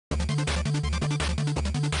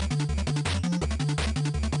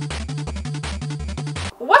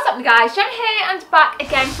up guys, Jen here and back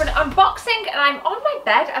again for an unboxing, and I'm on my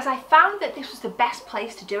bed as I found that this was the best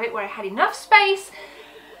place to do it, where I had enough space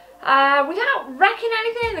without wrecking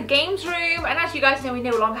anything in the games room. And as you guys know, we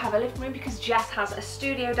no longer have a living room because Jess has a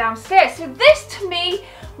studio downstairs. So this to me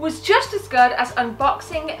was just as good as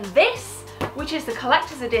unboxing this, which is the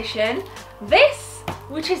collector's edition, this,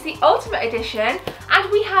 which is the ultimate edition,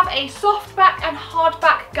 and we have a softback and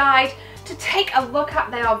hardback guide to take a look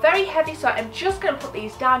at. They are very heavy, so I'm just going to put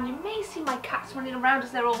these down. You may see my cats running around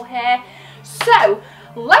as they're all here. So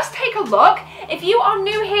let's take a look. If you are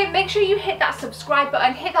new here, make sure you hit that subscribe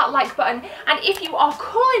button, hit that like button, and if you are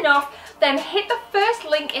cool enough, then hit the first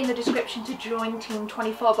link in the description to join Team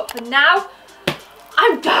 24. But for now,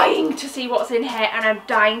 I'm dying to see what's in here, and I'm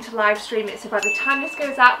dying to live stream it, so by the time this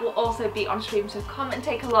goes out, we'll also be on stream, so come and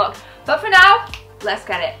take a look. But for now, let's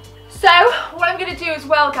get it. So what I'm going to do as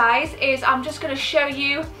well guys is I'm just going to show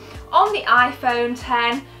you on the iPhone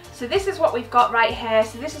 10. So this is what we've got right here.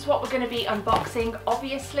 So this is what we're going to be unboxing,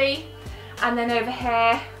 obviously. And then over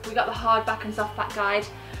here we got the hardback and softback guide,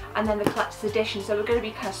 and then the collector's edition. So we're going to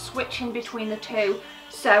be kind of switching between the two.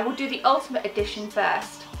 So we'll do the ultimate edition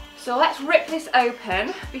first. So let's rip this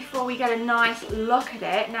open before we get a nice look at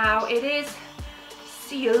it. Now it is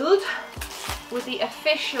sealed with the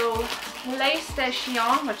official PlayStation,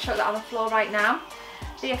 I'm going to chuck that on the floor right now,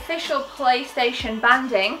 the official PlayStation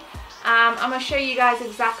banding. I'm going to show you guys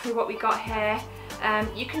exactly what we got here.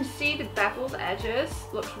 You can see the beveled edges,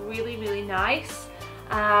 looks really, really nice.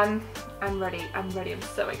 I'm ready, I'm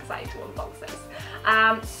so excited to unbox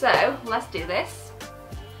this. So let's do this.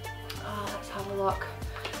 Oh, let's have a look.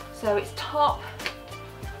 So it's top,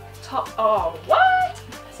 oh what?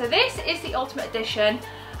 So this is the ultimate edition.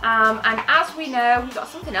 And as we know, we've got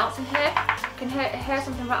something else in here. You can hear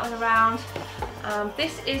something rattling around.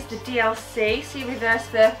 This is the DLC. See, reverse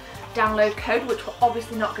the download code, which we're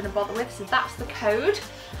obviously not going to bother with. So that's the code.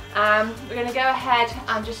 We're going to go ahead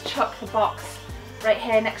and just chuck the box right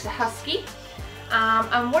here next to Husky.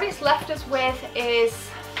 And what it's left us with is,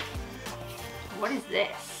 what is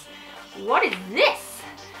this? What is this?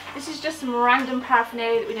 This is just some random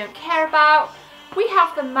paraphernalia that we don't care about. We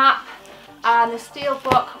have the map and the steel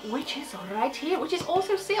book, which is right here, which is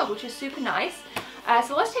also sealed, which is super nice.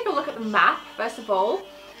 So let's take a look at the map first of all.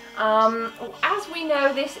 As we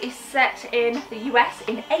know, this is set in the US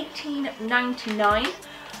in 1899.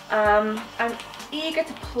 I'm eager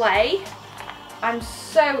to play. I'm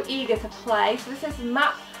so eager to play. So this is a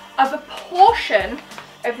map of a portion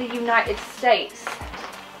of the United States.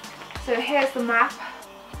 So here's the map,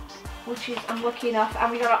 which is, I'm lucky enough,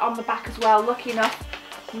 and we got it on the back as well, lucky enough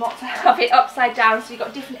not to have it upside down. So you've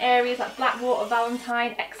got different areas like Blackwater,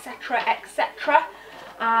 Valentine, etc, etc.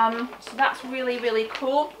 So that's really, really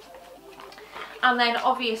cool. And then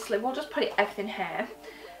obviously we'll just put everything here,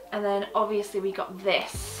 and then obviously we got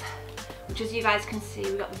this, which as you guys can see,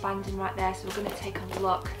 we got the banding right there. So we're going to take a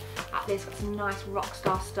look at this. Got some nice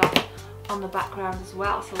Rockstar stuff on the background as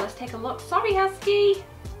well, so let's take a look. Sorry Husky.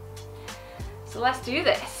 So let's do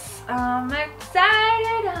this. I'm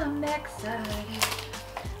excited, I'm excited.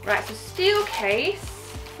 Right, so steel case,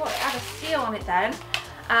 thought it had a seal on it then.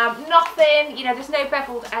 Nothing, you know, there's no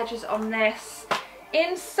beveled edges on this.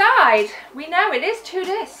 Inside, we know it is 2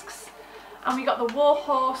 discs. And we got the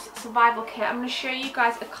Warhorse Survival Kit. I'm going to show you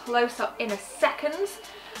guys a close-up in a second.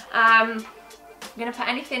 I'm going to put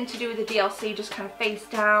anything to do with the DLC just kind of face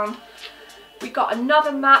down. We got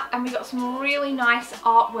another map, and we got some really nice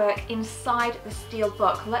artwork inside the steel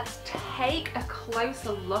book. Let's take a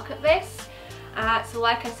closer look at this. So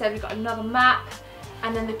like I said, we've got another map,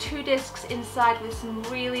 and then the 2 discs inside with some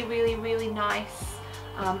really, really, really nice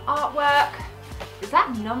artwork. Is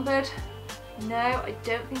that numbered? No, I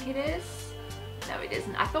don't think it is. No, it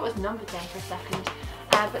isn't. I thought it was numbered then for a second.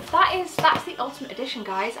 But that's the Ultimate Edition,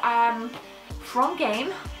 guys. From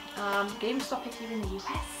GameStop here in the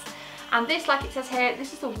US. And this, like it says here,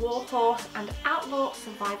 this is the Warhorse and Outlaw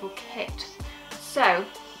Survival Kit. So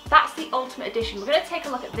that's the Ultimate Edition. We're going to take a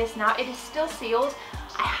look at this now. It is still sealed.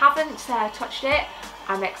 I haven't touched it.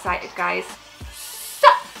 I'm excited, guys. So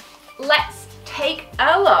let's take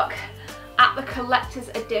a look at the Collector's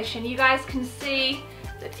Edition. You guys can see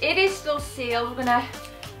that it is still sealed. We're going to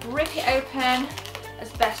rip it open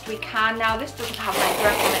as best we can. Now this doesn't have an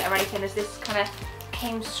address on it or anything, as this kind of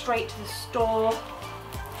came straight to the store.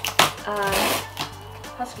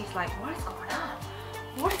 Husky's like, what is going on?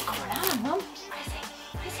 What is going on, Mum? What is it?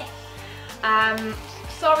 What is it?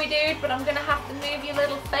 Sorry dude, but I'm gonna have to move your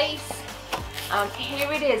little face.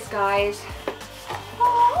 Here it is, guys.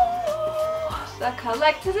 Oh, the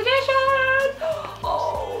Collector's Edition!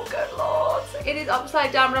 Oh Oh, good lord. It is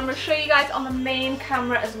upside down, but I'm going to show you guys on the main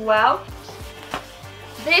camera as well.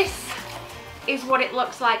 This is what it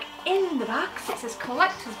looks like in the box. It says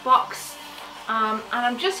collector's box. And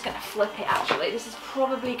I'm just going to flip it actually. This is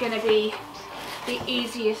probably going to be the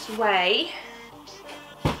easiest way.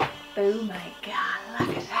 Oh my god,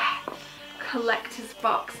 look at that. Collector's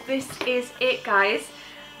box. This is it, guys.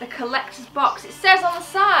 The collector's box. It says on the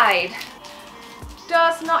side,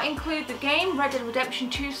 does not include the game. Red Dead Redemption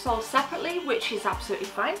 2 sold separately, which is absolutely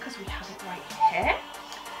fine because we have it right here.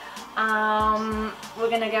 We're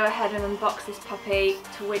going to go ahead and unbox this puppy,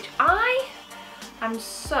 to which I am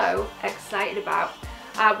so excited about.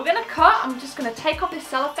 We're going to cut. I'm just going to take off this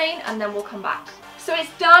cellophane and then we'll come back. So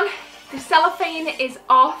it's done. The cellophane is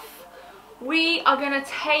off. We are going to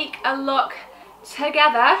take a look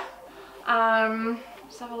together.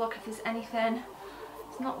 Let's have a look if there's anything.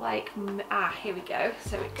 It's not like, here we go.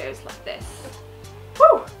 So it goes like this.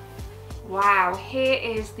 Woo! Wow, here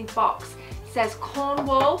is the box. It says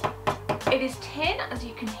Cornwall. It is tin, as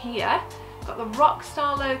you can hear. Got the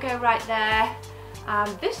Rockstar logo right there.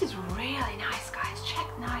 This is really nice, guys. Check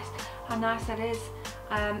how nice that is.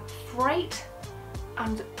 Freight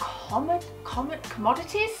and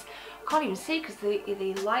commodities. Can't even see because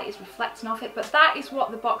the light is reflecting off it, but that is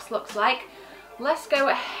what the box looks like. Let's go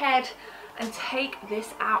ahead and take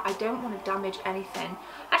this out. I don't want to damage anything.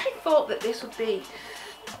 I actually thought that this would be,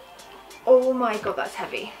 oh my god, that's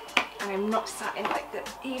heavy. I'm not sat in like the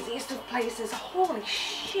easiest of places. Holy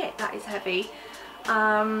shit, that is heavy.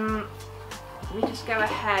 We just go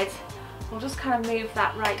ahead, we'll just kind of move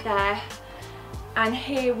that right there, and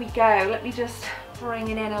here we go. Let me just bring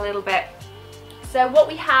it in a little bit. So what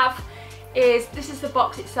we have is, this is the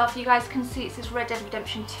box itself. You guys can see it says Red Dead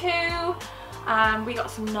Redemption 2. We got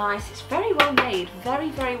some nice, it's very well made,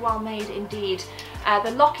 very well made indeed.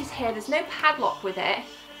 The lock is here, there's no padlock with it,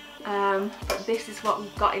 but this is what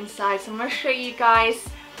we've got inside. So I'm going to show you guys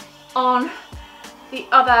on the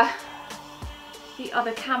other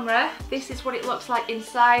camera. This is what it looks like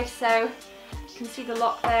inside. So you can see the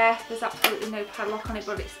lock there. There's absolutely no padlock on it,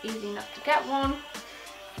 but it's easy enough to get one.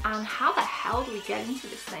 And how the hell do we get into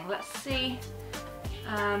this thing? Let's see.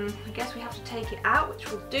 I guess we have to take it out, which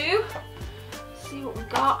we'll do. See what we've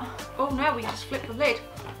got. Oh no, we just flipped the lid.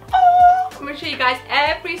 Oh, I'm going to show you guys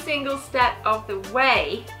every single step of the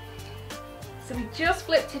way. So we just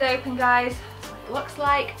flipped it open, guys. That's what it looks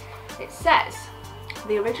like. It says,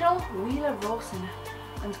 the original Wheeler Rawson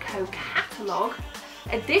 & Co. catalogue,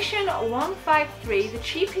 edition 153, the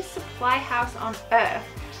cheapest supply house on earth.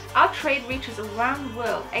 Our trade reaches around the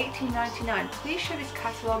world, 1899. Please show this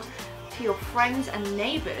catalogue to your friends and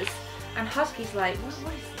neighbours. And Husky's like, what is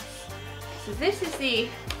this? So this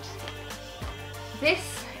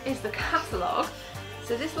is the catalogue.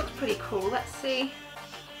 So this looks pretty cool. Let's see.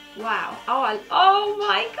 Wow. Oh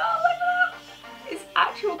my god, look at that. It's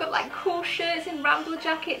actually got like cool shirts and Rambler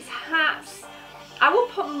jackets, hats. I will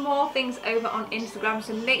put more things over on Instagram,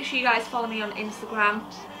 so make sure you guys follow me on Instagram.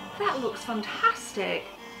 That looks fantastic.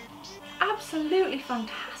 Absolutely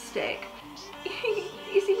fantastic.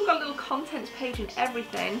 It's even got a little contents page and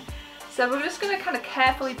everything. So we're just going to kind of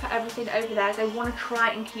carefully put everything over there, as I want to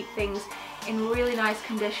try and keep things in really nice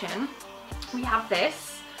condition. We have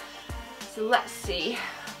this. So let's see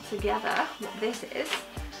together what this is.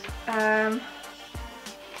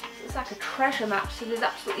 It's like a treasure map, so there's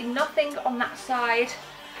absolutely nothing on that side.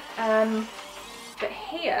 But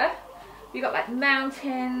here we've got like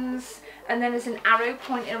mountains, and then there's an arrow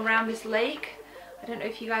pointing around this lake. I don't know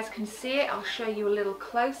if you guys can see it. I'll show you a little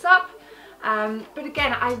close up. But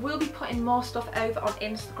again, I will be putting more stuff over on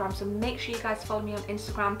Instagram, so make sure you guys follow me on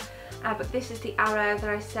Instagram. But this is the arrow that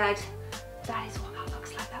I said. That is what that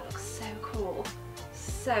looks like. That looks so cool.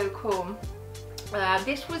 So cool.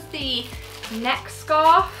 This was the neck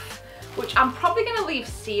scarf, which I'm probably going to leave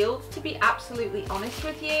sealed, to be absolutely honest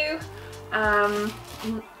with you,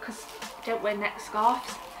 because I don't wear neck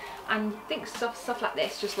scarves, and I think stuff like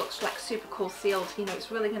this just looks like super cool sealed. You know,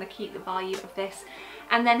 it's really going to keep the value of this.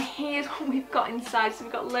 And then here's what we've got inside. So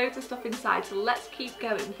we've got loads of stuff inside, so let's keep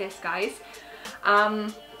going with this, guys.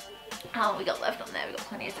 How long we got left on there? We've got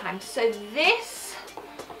plenty of time. So this,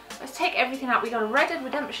 let's take everything out. We got a Red Dead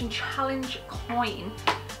Redemption Challenge coin.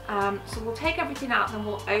 So we'll take everything out and then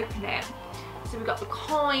we'll open it. So we've got the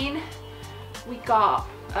coin, we got,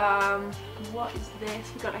 what is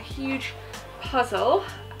this? We've got a huge puzzle.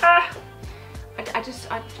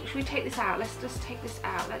 Should we take this out? Let's just take this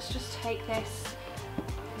out. Let's just take this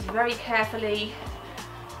very carefully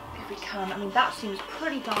if we can. I mean, that seems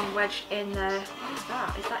pretty darn wedged in there. What is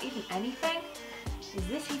that? Is that even anything? Is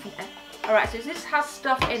this even Alright, so this has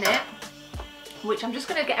stuff in it. which I'm just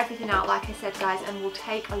going to get everything out, like I said, guys, and we'll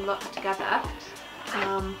take a look together.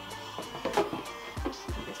 Put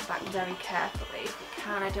this back very carefully if we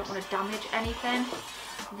can. I don't want to damage anything.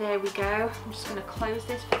 There we go. I'm just going to close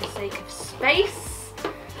this for the sake of space,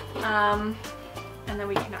 and then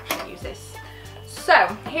we can actually use this. So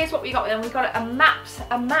here's what we got then. We got a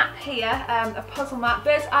map here, a puzzle map,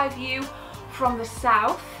 bird's eye view from the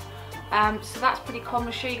south. So that's pretty cool. I'm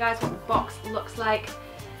going to show you guys what the box looks like.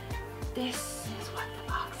 This is what the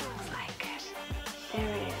box looks like. There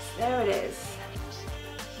it is. There it is.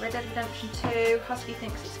 Red Dead Redemption 2. Husky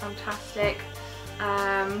thinks it's fantastic.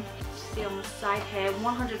 See on the side here,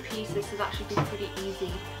 100 pieces, so that should be pretty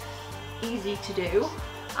easy to do.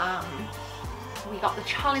 We got the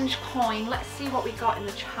challenge coin. Let's see what we got in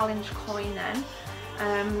the challenge coin then.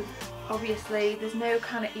 Obviously there's no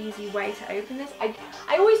kind of easy way to open this.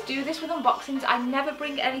 I always do this with unboxings. I never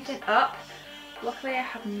bring anything up. Luckily I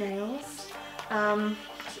have nails, so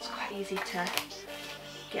it's quite easy to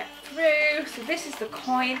get through. So this is the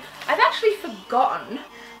coin. I've actually forgotten,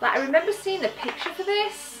 like, I remember seeing the picture for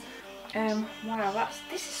this. Wow,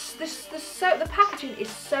 the packaging is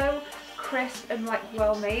so crisp and like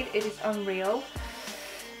well made. It is unreal.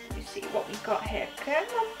 Let me see what we've got here. Come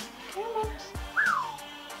on, come on.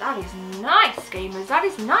 That is nice, gamers. That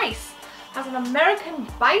is nice. Has an American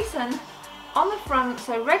bison on the front.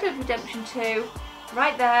 So Red Dead Redemption 2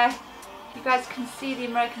 right there. You guys can see the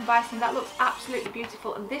American bison. That looks absolutely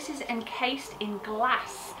beautiful. And this is encased in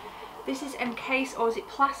glass. This is encased, or is it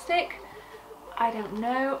plastic? I don't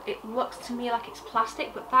know. It looks to me like it's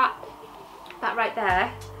plastic, but that right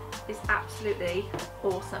there is absolutely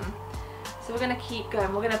awesome. So we're going to keep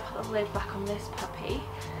going. We're going to put the lid back on this puppy.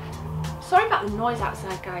 Sorry about the noise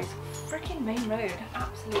outside, guys. Freaking main road.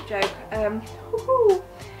 Absolute joke.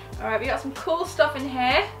 Alright, we got some cool stuff in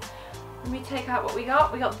here. Let me take out what we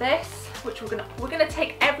got. We got this, which we're gonna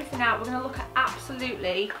take everything out. We're gonna look at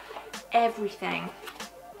absolutely everything.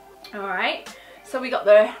 Alright, so we got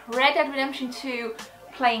the Red Dead Redemption 2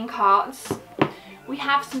 playing cards. We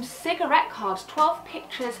have some cigarette cards, 12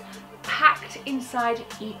 pictures packed inside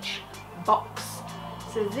each box.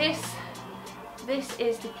 So this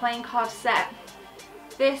is the playing card set.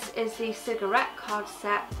 This is the cigarette card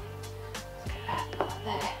set. Let's get that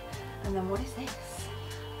there. And then what is this?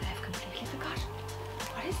 I have completely forgotten.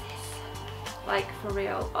 What is this? Like, for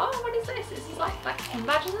real. Oh, what is this? This is like pin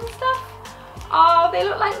badges and stuff. Oh, they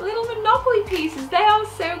look like little Monopoly pieces. They are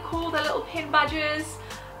so cool. They're little pin badges.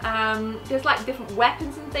 There's like different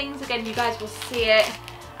weapons and things. Again, you guys will see it.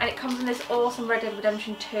 And it comes in this awesome Red Dead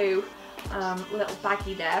Redemption 2 little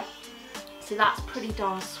baggie there. So that's pretty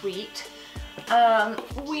darn sweet.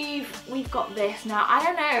 We've got this now. I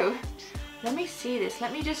don't know. Let me see this.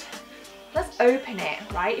 Let's open it,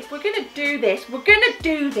 right? If we're gonna do this,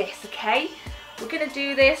 okay? We're gonna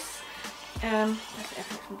do this. Let's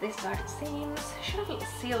open it from this side, it seems. It should have little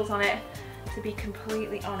seals on it, to be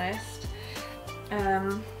completely honest.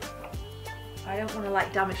 I don't want to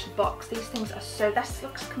like damage the box. These things are so, this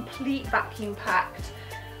looks complete vacuum packed.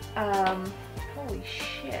 Holy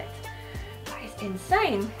shit. That is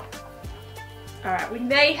insane. Alright, we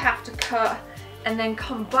may have to cut and then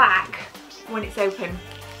come back when it's open.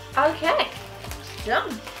 Okay,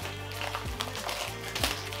 done.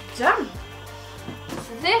 Done.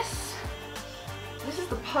 So this is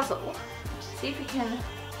the puzzle. See if we can,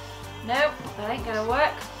 nope, that ain't gonna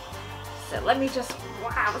work. So let me just,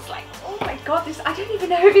 wow, it's like, oh my god, this, I don't even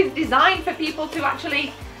know if it's designed for people to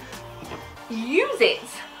actually use it.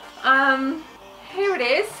 Here it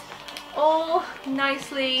is, all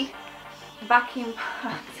nicely vacuum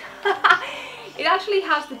packed. It actually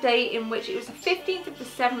has the date in which it was the 15th of the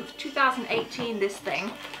 7th, 2018, this thing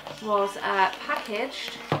was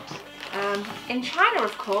packaged in China,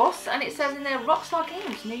 of course, and it says in there Rockstar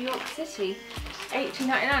Games, New York City,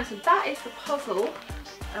 1899. So that is the puzzle,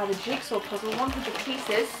 the jigsaw puzzle, 100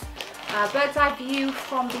 pieces, bird's eye view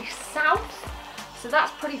from the south, so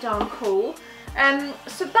that's pretty darn cool.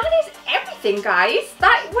 So that is everything, guys.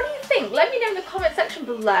 What do you think? Let me know in the comment section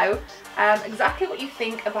below exactly what you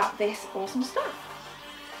think about this awesome stuff.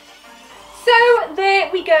 So there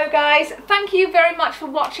we go, guys. Thank you very much for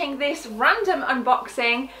watching this random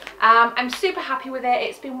unboxing. I'm super happy with it.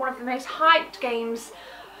 It's been one of the most hyped games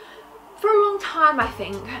for a long time, I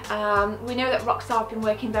think. We know that Rockstar have been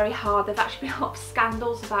working very hard. There've actually been a lot of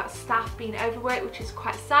scandals about staff being overworked, which is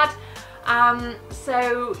quite sad.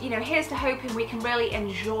 So, you know, here's to hoping we can really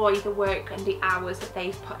enjoy the work and the hours that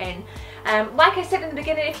they've put in. Like I said in the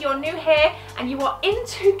beginning, if you're new here and you are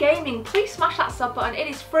into gaming, please smash that sub button. It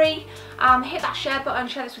is free. Hit that share button,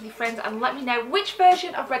 share this with your friends, and let me know which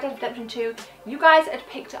version of Red Dead Redemption 2 you guys had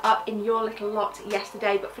picked up in your little lot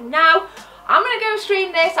yesterday. But for now, I'm going to go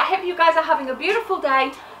stream this. I hope you guys are having a beautiful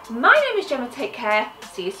day. My name is Gemma. Take care.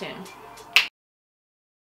 See you soon.